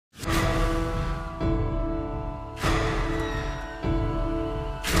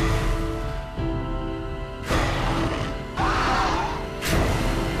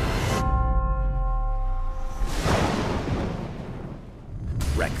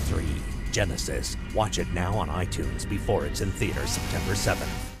3, Genesis. Watch it now on iTunes before it's in theaters September 7th.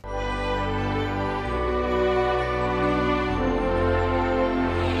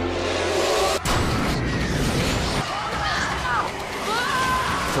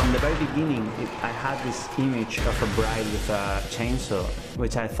 From the very beginning, I had this image of a bride with a chainsaw,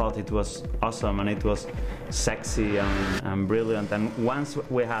 which I thought it was awesome and it was sexy and brilliant. And once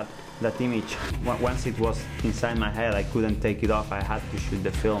we had that image, once it was inside my head, I couldn't take it off. I had to shoot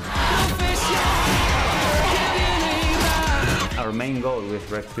the film. Our main goal with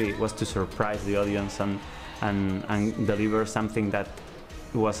Rec 3 was to surprise the audience and deliver something that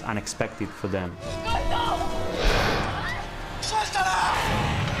was unexpected for them.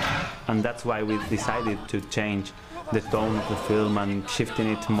 And that's why we decided to change the tone of the film and shifting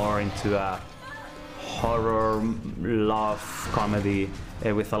it more into a horror, love, comedy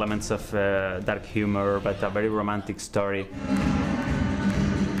with elements of dark humor, but a very romantic story.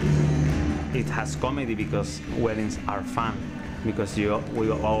 It has comedy because weddings are fun, because we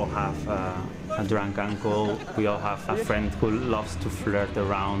all have a drunk uncle, we all have a friend who loves to flirt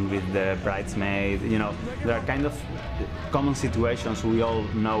around with the bridesmaid. You know, there are kind of common situations we all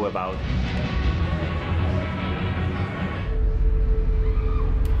know about.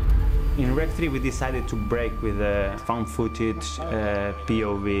 In Rec 3 we decided to break with the found footage,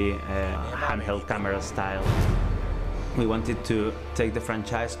 POV, handheld camera style. We wanted to take the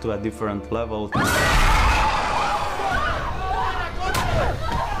franchise to a different level.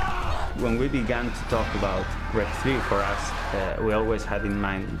 When we began to talk about Rec 3 for us, we always had in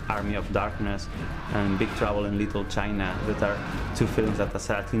mind Army of Darkness and Big Trouble in Little China, that are two films that as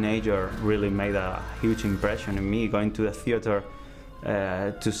a teenager really made a huge impression on me. Going to the theater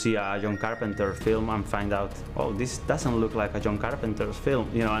to see a John Carpenter film and find out, oh, this doesn't look like a John Carpenter's film,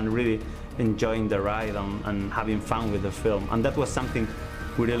 you know, and really enjoying the ride and having fun with the film. And that was something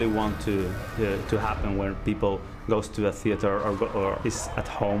we really want to happen when people goes to a theater or is at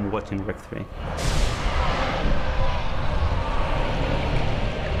home watching Rec 3.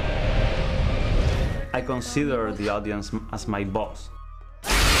 I consider the audience as my boss.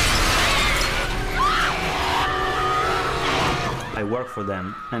 I work for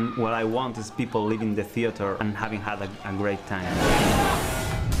them, and what I want is people leaving the theater and having had a great time.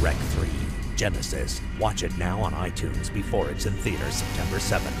 Rec 3, Genesis. Watch it now on iTunes before it's in theaters September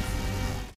 7th.